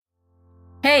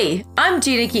Hey, I'm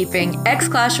Gina Keeping,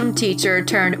 ex-classroom teacher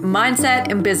turned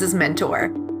mindset and business mentor.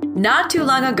 Not too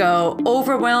long ago,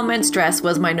 overwhelm and stress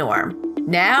was my norm.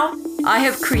 Now, I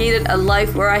have created a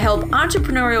life where I help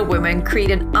entrepreneurial women create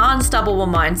an unstoppable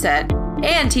mindset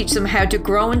and teach them how to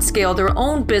grow and scale their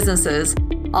own businesses,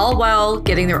 all while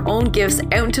getting their own gifts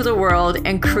out into the world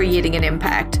and creating an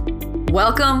impact.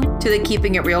 Welcome to the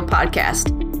Keeping It Real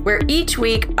podcast, where each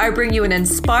week I bring you an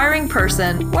inspiring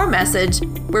person or message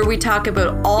where we talk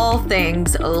about all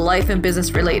things life and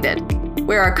business related,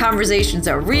 where our conversations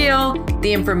are real,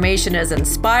 the information is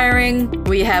inspiring,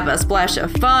 we have a splash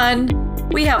of fun,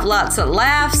 we have lots of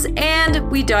laughs, and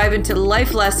we dive into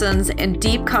life lessons and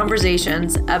deep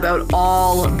conversations about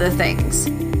all the things.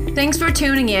 Thanks for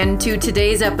tuning in to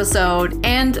today's episode,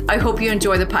 and I hope you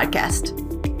enjoy the podcast.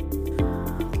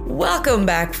 Welcome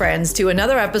back, friends, to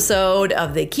another episode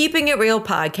of the Keeping It Real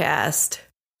podcast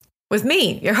with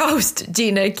me, your host,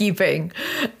 Gina Keeping.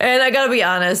 And I gotta be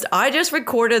honest, I just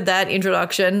recorded that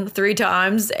introduction 3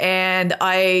 times and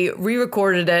I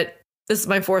re-recorded it. This is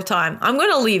my 4th time. I'm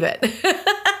gonna leave it.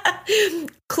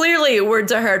 Clearly,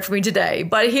 words are hard for me today,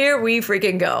 but here we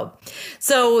freaking go.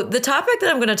 So the topic that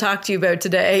I'm going to talk to you about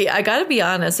today, I got to be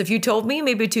honest, if you told me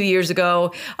maybe 2 years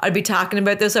ago I'd be talking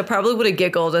about this, I probably would have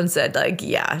giggled and said like,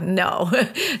 yeah, no,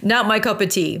 not my cup of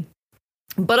tea.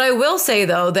 But I will say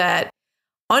though that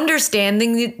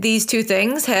understanding these 2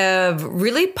 things have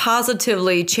really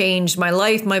positively changed my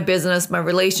life, my business, my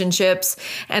relationships,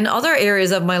 and other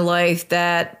areas of my life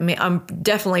that I'm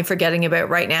definitely forgetting about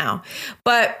right now.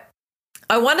 But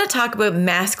I want to talk about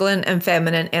masculine and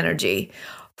feminine energy.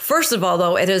 First of all,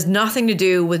 though, it has nothing to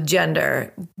do with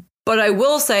gender. But I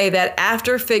will say that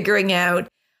after figuring out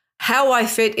how I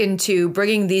fit into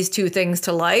bringing these 2 things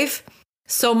to life,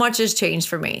 so much has changed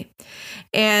for me.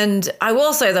 And I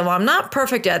will say that I'm not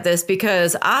perfect at this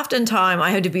because oftentimes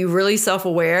I have to be really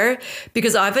self-aware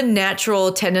because I have a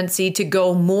natural tendency to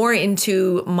go more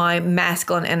into my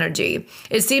masculine energy.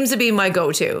 It seems to be my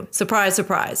go-to. Surprise,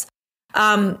 surprise.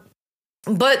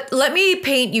 But let me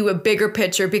paint you a bigger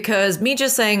picture because me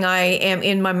just saying I am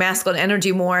in my masculine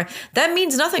energy more, that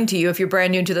means nothing to you if you're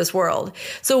brand new to this world.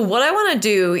 So what I want to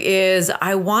do is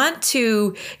I want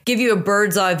to give you a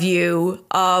bird's eye view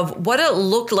of what it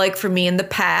looked like for me in the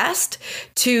past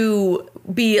to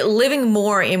be living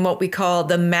more in what we call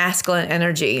the masculine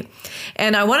energy.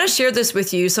 And I want to share this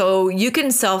with you so you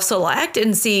can self-select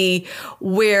and see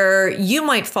where you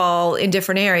might fall in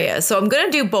different areas. So I'm going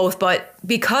to do both, but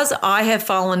because I have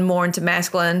fallen more into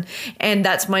masculine and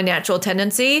that's my natural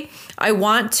tendency, I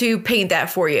want to paint that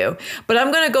for you. But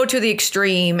I'm going to go to the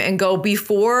extreme and go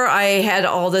before I had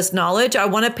all this knowledge, I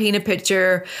want to paint a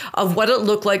picture of what it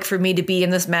looked like for me to be in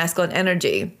this masculine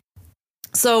energy.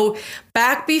 So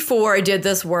back before I did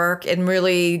this work and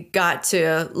really got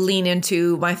to lean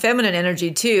into my feminine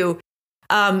energy too,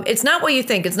 it's not what you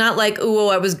think. It's not like, oh,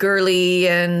 I was girly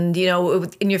and, you know,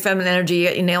 in your feminine energy,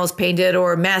 your nails painted,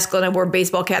 or masculine, I wore a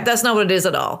baseball cap. That's not what it is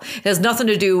at all. It has nothing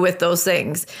to do with those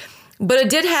things. But it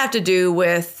did have to do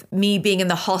with me being in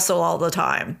the hustle all the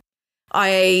time.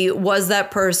 I was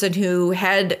that person who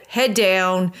had head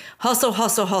down, hustle,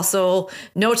 hustle, hustle,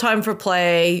 no time for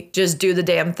play, just do the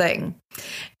damn thing.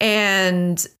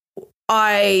 And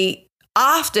I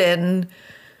often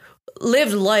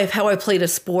lived life how I played a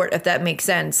sport, if that makes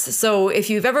sense. So if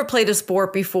you've ever played a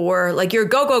sport before, like you're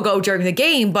go, go, go during the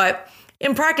game, but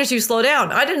in practice, you slow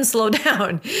down. I didn't slow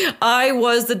down. I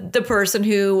was the person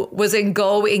who was in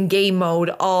game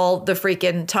mode all the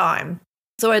freaking time.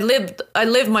 So I lived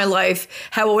my life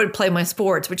how I would play my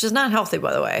sports, which is not healthy,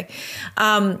 by the way.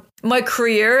 My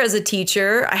career as a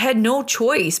teacher, I had no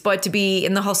choice but to be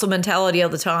in the hustle mentality all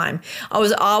the time. I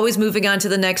was always moving on to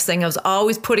the next thing. I was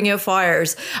always putting out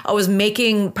fires. I was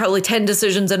making probably 10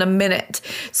 decisions in a minute.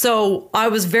 So I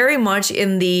was very much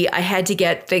in I had to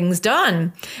get things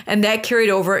done. And that carried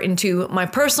over into my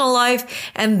personal life.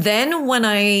 And then when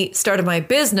I started my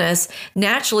business,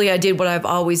 naturally I did what I've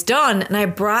always done, and I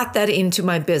brought that into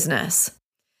my business.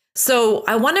 So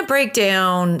I want to break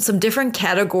down some different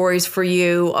categories for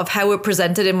you of how it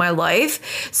presented in my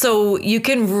life so you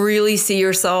can really see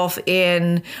yourself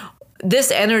in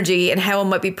this energy and how it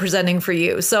might be presenting for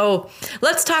you. So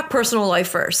let's talk personal life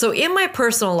first. So in my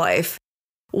personal life,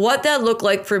 what that looked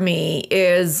like for me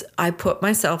is I put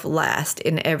myself last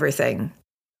in everything.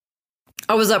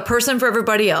 I was a person for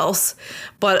everybody else,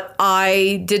 but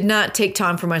I did not take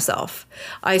time for myself.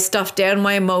 I stuffed down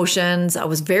my emotions. I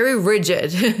was very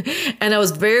rigid and I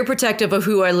was very protective of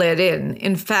who I let in.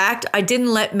 In fact, I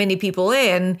didn't let many people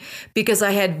in because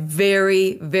I had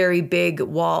very, very big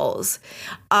walls.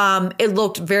 It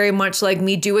looked very much like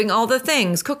me doing all the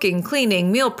things, cooking,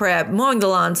 cleaning, meal prep, mowing the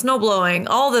lawn, snow blowing,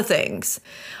 all the things.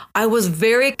 I was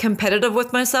very competitive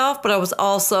with myself, but I was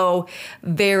also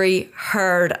very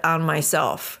hard on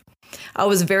myself. I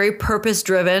was very purpose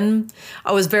driven.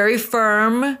 I was very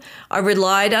firm. I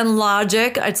relied on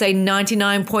logic, I'd say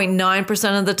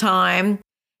 99.9% of the time.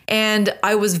 And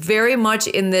I was very much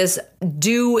in this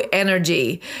do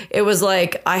energy. It was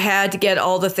like I had to get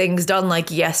all the things done like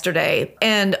yesterday.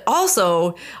 And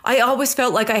also, I always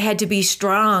felt like I had to be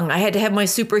strong. I had to have my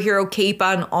superhero cape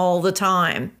on all the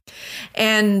time.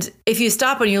 And if you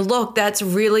stop and you look, that's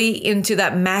really into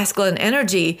that masculine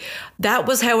energy. That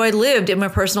was how I lived in my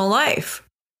personal life.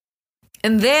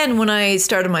 And then when I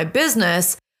started my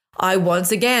business, I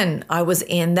was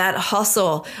in that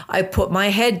hustle. I put my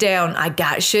head down. I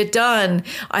got shit done.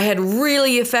 I had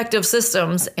really effective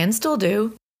systems and still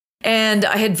do. And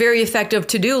I had very effective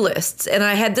to-do lists. And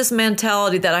I had this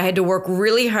mentality that I had to work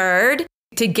really hard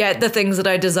to get the things that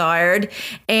I desired.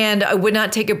 And I would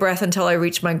not take a breath until I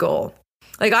reached my goal.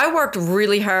 Like I worked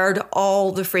really hard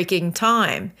all the freaking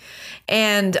time.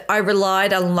 And I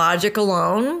relied on logic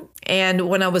alone. And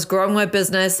when I was growing my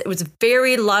business, it was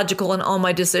very logical in all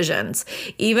my decisions.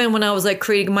 Even when I was like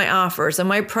creating my offers and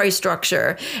my price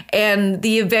structure and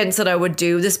the events that I would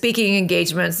do, the speaking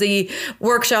engagements, the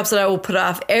workshops that I would put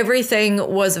off, everything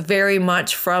was very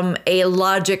much from a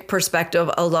logic perspective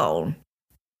alone.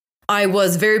 I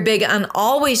was very big on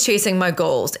always chasing my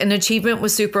goals, and achievement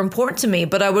was super important to me,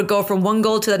 but I would go from one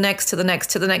goal to the next, to the next,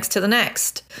 to the next, to the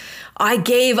next. I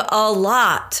gave a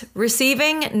lot.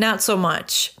 Receiving, not so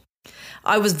much.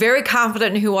 I was very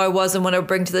confident in who I was and what I would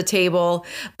bring to the table,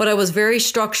 but I was very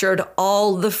structured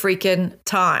all the freaking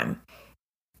time.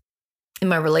 In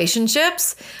my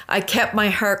relationships, I kept my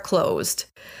heart closed.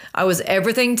 I was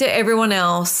everything to everyone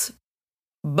else,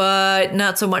 but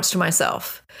not so much to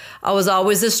myself. I was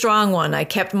always the strong one. I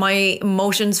kept my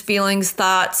emotions, feelings,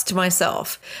 thoughts to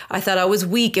myself. I thought I was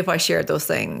weak if I shared those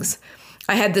things.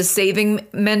 I had the saving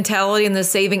mentality and the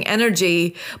saving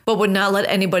energy, but would not let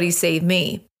anybody save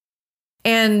me.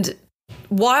 And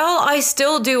while I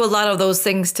still do a lot of those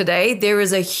things today, there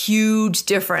is a huge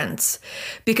difference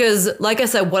because, like I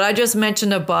said, what I just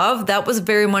mentioned above, that was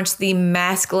very much the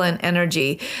masculine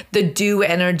energy, the do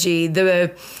energy,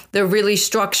 the really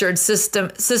structured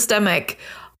systemic,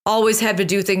 always have to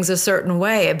do things a certain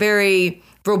way, a very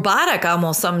robotic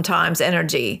almost sometimes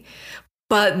energy.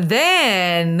 But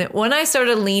then when I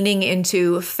started leaning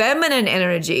into feminine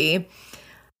energy,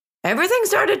 everything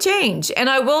started to change. And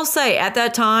I will say at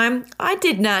that time, I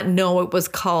did not know it was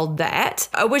called that.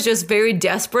 I was just very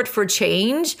desperate for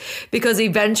change because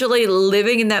eventually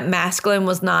living in that masculine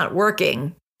was not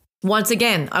working. Once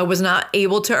again, I was not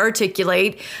able to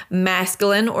articulate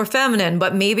masculine or feminine,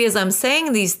 but maybe as I'm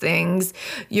saying these things,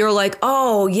 you're like,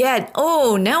 oh yeah,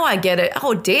 oh, now I get it.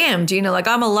 Oh, damn, Gina, like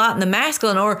I'm a lot in the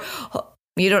masculine, or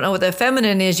you don't know what the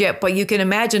feminine is yet, but you can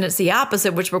imagine it's the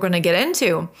opposite, which we're going to get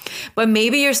into. But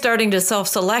maybe you're starting to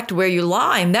self-select where you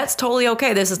lie, and that's totally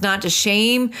okay. This is not to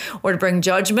shame or to bring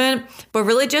judgment, but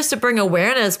really just to bring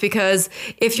awareness, because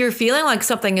if you're feeling like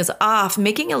something is off,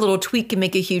 making a little tweak can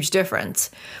make a huge difference.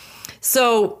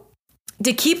 So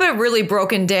to keep it really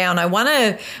broken down, I want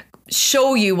to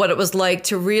show you what it was like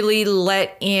to really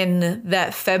let in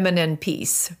that feminine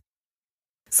piece.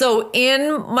 So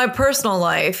in my personal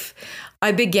life,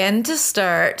 I began to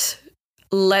start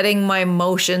letting my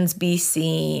emotions be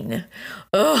seen.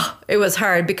 Ugh, it was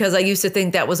hard because I used to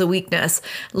think that was a weakness.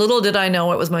 Little did I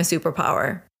know it was my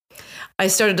superpower. I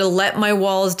started to let my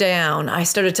walls down. I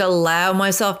started to allow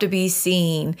myself to be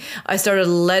seen. I started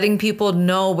letting people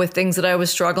know with things that I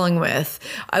was struggling with.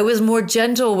 I was more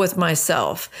gentle with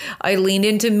myself. I leaned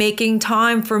into making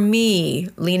time for me,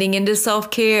 leaning into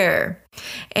self-care.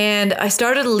 And I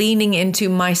started leaning into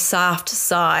my soft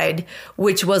side,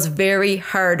 which was very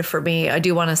hard for me, I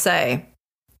do want to say.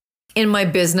 In my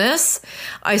business,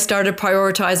 I started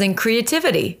prioritizing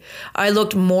creativity. I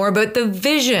looked more about the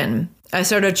vision. I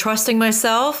started trusting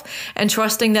myself and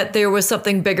trusting that there was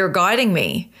something bigger guiding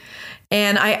me.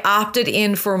 And I opted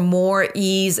in for more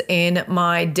ease in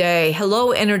my day.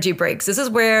 Hello, energy breaks. This is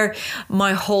where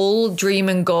my whole dream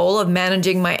and goal of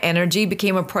managing my energy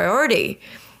became a priority.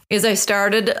 is I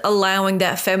started allowing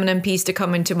that feminine piece to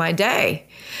come into my day.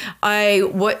 I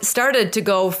started to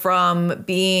go from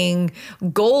being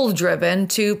goal driven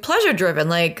to pleasure driven,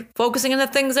 like focusing on the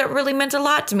things that really meant a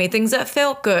lot to me, things that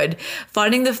felt good,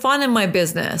 finding the fun in my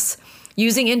business,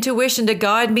 using intuition to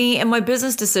guide me in my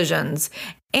business decisions,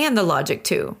 and the logic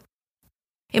too.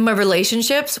 In my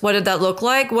relationships, what did that look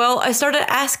like? Well, I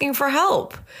started asking for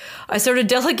help. I started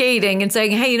delegating and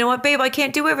saying, hey, you know what, babe, I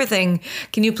can't do everything.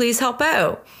 Can you please help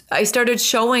out? I started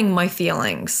showing my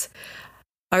feelings.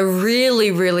 I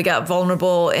really, really got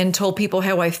vulnerable and told people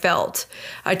how I felt.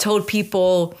 I told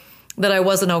people that I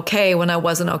wasn't okay when I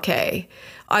wasn't okay.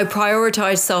 I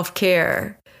prioritized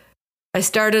self-care. I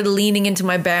started leaning into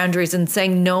my boundaries and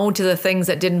saying no to the things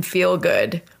that didn't feel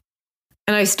good.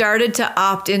 And I started to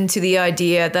opt into the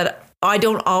idea that I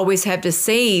don't always have to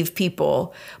save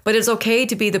people, but it's okay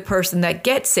to be the person that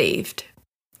gets saved.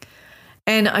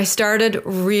 And I started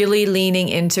really leaning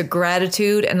into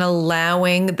gratitude and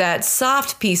allowing that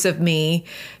soft piece of me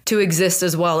to exist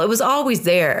as well. It was always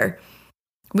there.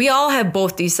 We all have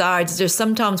both these sides. Just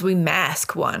sometimes we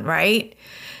mask one, right?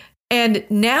 And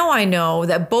now I know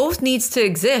that both needs to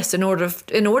exist in order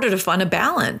to find a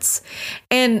balance.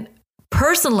 And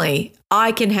personally,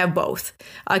 I can have both.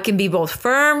 I can be both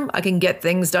firm, I can get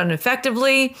things done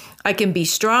effectively, I can be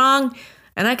strong,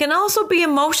 and I can also be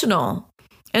emotional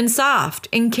and soft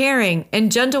and caring and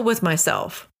gentle with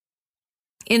myself.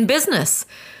 In business,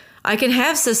 I can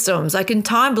have systems, I can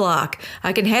time block,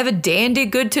 I can have a dandy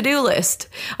good to-do list,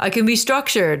 I can be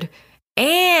structured,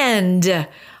 and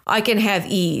I can have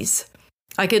ease.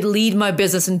 I could lead my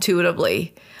business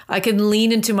intuitively. I can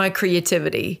lean into my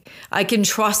creativity. I can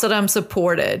trust that I'm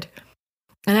supported.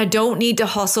 And I don't need to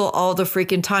hustle all the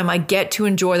freaking time. I get to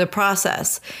enjoy the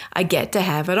process. I get to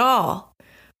have it all.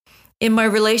 In my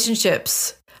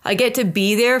relationships, I get to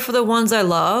be there for the ones I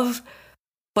love,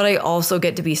 but I also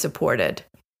get to be supported.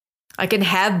 I can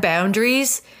have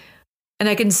boundaries, and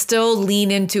I can still lean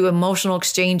into emotional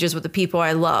exchanges with the people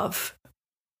I love.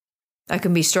 I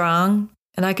can be strong,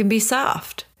 and I can be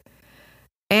soft.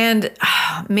 And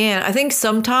man, I think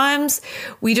sometimes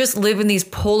we just live in these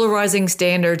polarizing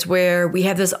standards where we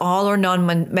have this all or none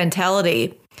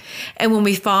mentality. And when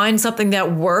we find something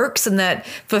that works and that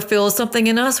fulfills something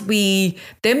in us, we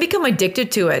then become addicted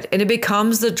to it. And it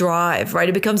becomes the drive, right?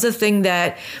 It becomes the thing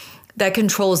that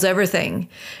controls everything.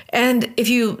 And if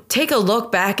you take a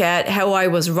look back at how I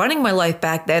was running my life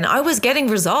back then, I was getting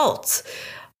results.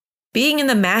 Being in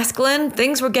the masculine,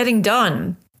 things were getting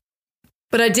done.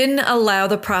 But I didn't allow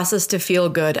the process to feel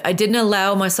good. I didn't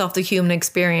allow myself the human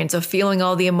experience of feeling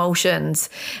all the emotions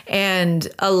and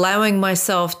allowing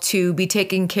myself to be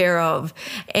taken care of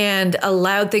and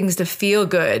allowed things to feel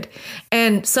good.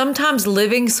 And sometimes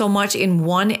living so much in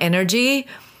one energy,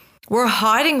 we're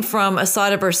hiding from a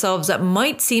side of ourselves that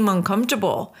might seem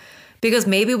uncomfortable because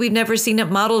maybe we've never seen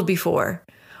it modeled before.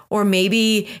 Or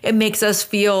maybe it makes us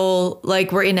feel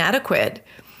like we're inadequate.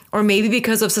 Or maybe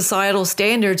because of societal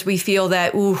standards, we feel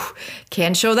that, ooh,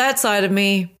 can't show that side of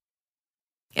me.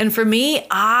 And for me,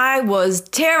 I was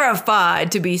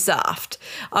terrified to be soft.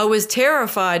 I was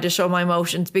terrified to show my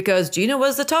emotions because Gina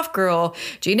was the tough girl.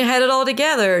 Gina had it all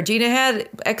together. Gina had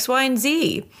X, Y, and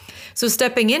Z. So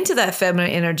stepping into that feminine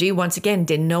energy, once again,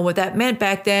 didn't know what that meant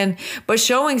back then, but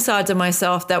showing sides of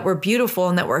myself that were beautiful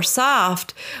and that were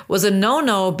soft was a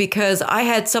no-no because I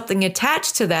had something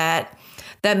attached to that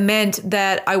meant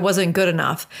that I wasn't good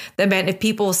enough. That meant if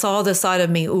people saw this side of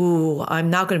me, ooh, I'm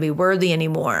not going to be worthy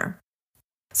anymore.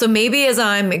 So maybe as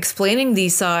I'm explaining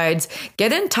these sides,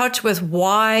 get in touch with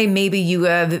why maybe you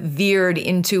have veered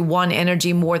into one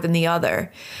energy more than the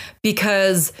other.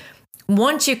 Because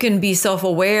once you can be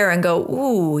self-aware and go,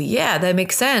 ooh, yeah, that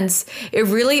makes sense, it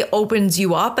really opens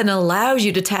you up and allows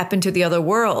you to tap into the other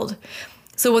world.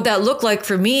 So what that looked like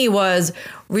for me was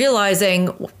realizing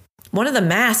one of the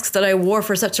masks that I wore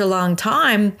for such a long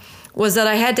time was that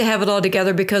I had to have it all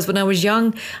together because when I was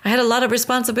young, I had a lot of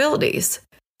responsibilities.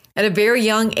 At a very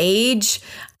young age,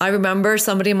 I remember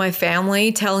somebody in my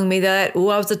family telling me that, I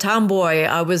was a tomboy.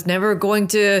 I was never going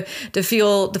to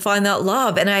find that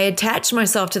love. And I attached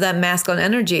myself to that masculine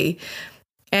energy.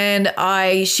 And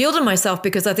I shielded myself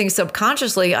because I think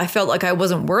subconsciously I felt like I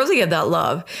wasn't worthy of that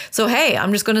love. So, hey,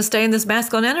 I'm just going to stay in this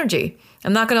masculine energy.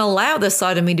 I'm not going to allow this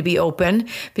side of me to be open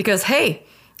because, hey,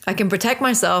 I can protect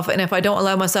myself. And if I don't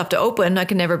allow myself to open, I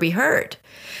can never be hurt.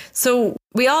 So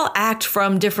we all act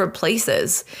from different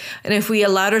places. And if we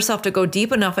allowed ourselves to go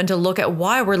deep enough and to look at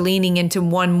why we're leaning into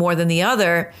one more than the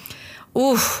other,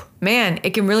 oof, man, it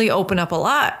can really open up a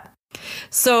lot.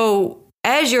 So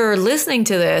as you're listening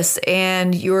to this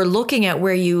and you're looking at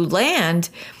where you land,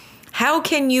 How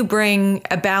can you bring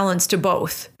a balance to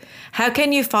both? How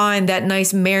can you find that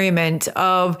nice merriment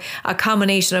of a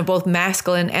combination of both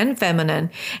masculine and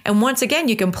feminine? And once again,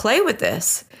 you can play with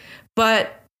this,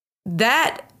 but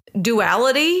that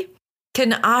duality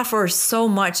can offer so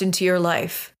much into your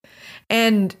life.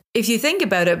 And if you think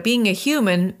about it, being a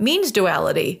human means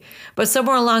duality, but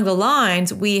somewhere along the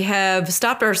lines, we have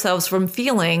stopped ourselves from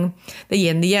feeling the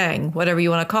yin, the yang, whatever you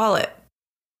want to call it.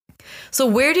 So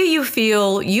where do you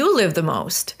feel you live the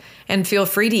most? And feel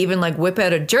free to even whip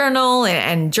out a journal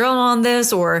and journal on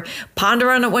this or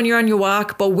ponder on it when you're on your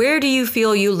walk. But where do you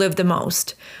feel you live the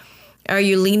most? Are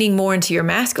you leaning more into your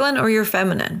masculine or your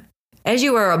feminine? As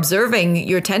you are observing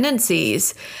your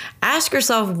tendencies, ask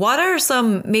yourself, what are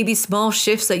some maybe small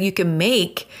shifts that you can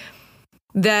make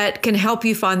that can help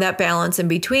you find that balance in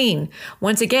between?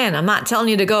 Once again, I'm not telling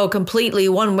you to go completely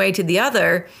one way to the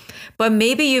other, but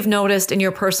maybe you've noticed in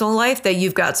your personal life that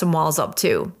you've got some walls up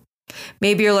too.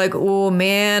 Maybe you're like, oh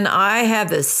man, I have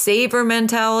this saver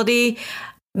mentality.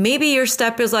 Maybe your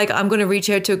step is I'm going to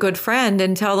reach out to a good friend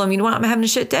and tell them, you know what, I'm having a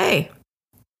shit day.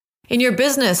 In your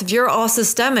business, if you're all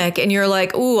systemic and you're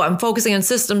like, ooh, I'm focusing on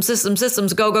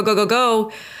systems,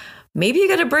 go. Maybe you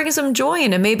got to bring some joy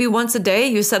in, and maybe once a day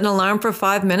you set an alarm for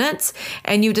 5 minutes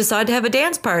and you decide to have a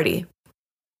dance party.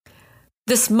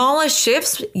 The smallest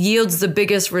shifts yields the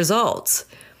biggest results.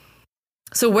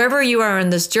 So wherever you are in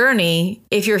this journey,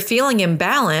 if you're feeling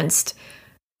imbalanced,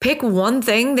 pick one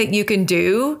thing that you can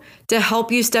do to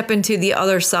help you step into the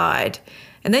other side,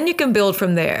 and then you can build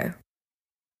from there.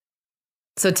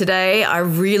 So today, I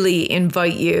really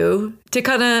invite you to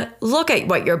kind of look at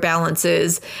what your balance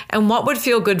is and what would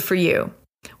feel good for you.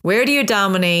 Where do you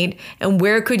dominate, and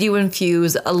where could you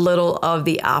infuse a little of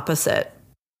the opposite?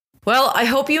 Well, I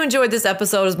hope you enjoyed this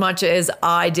episode as much as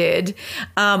I did.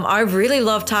 I really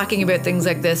love talking about things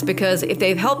like this because if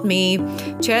they've helped me,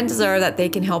 chances are that they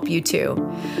can help you too.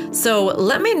 So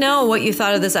let me know what you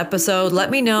thought of this episode. Let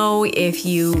me know if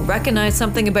you recognize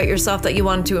something about yourself that you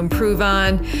wanted to improve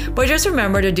on. But just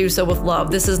remember to do so with love.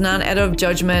 This is not out of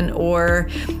judgment or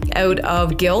out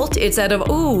of guilt. It's out of,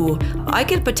 ooh, I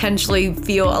could potentially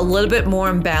feel a little bit more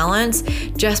in balance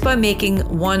just by making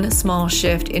one small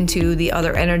shift into the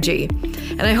other energy.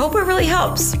 And I hope it really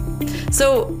helps.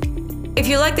 So if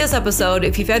you like this episode,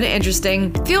 if you found it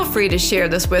interesting, feel free to share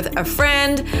this with a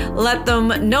friend. Let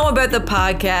them know about the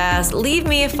podcast. Leave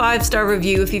me a 5-star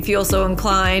review if you feel so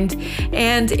inclined.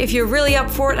 And if you're really up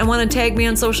for it and want to tag me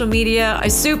on social media, I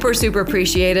super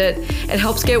appreciate it. It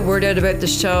helps get word out about the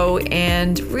show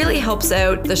and really helps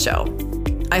out the show.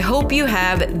 I hope you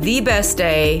have the best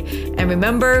day. And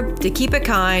remember to keep it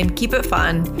kind, keep it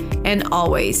fun, and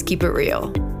always keep it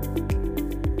real.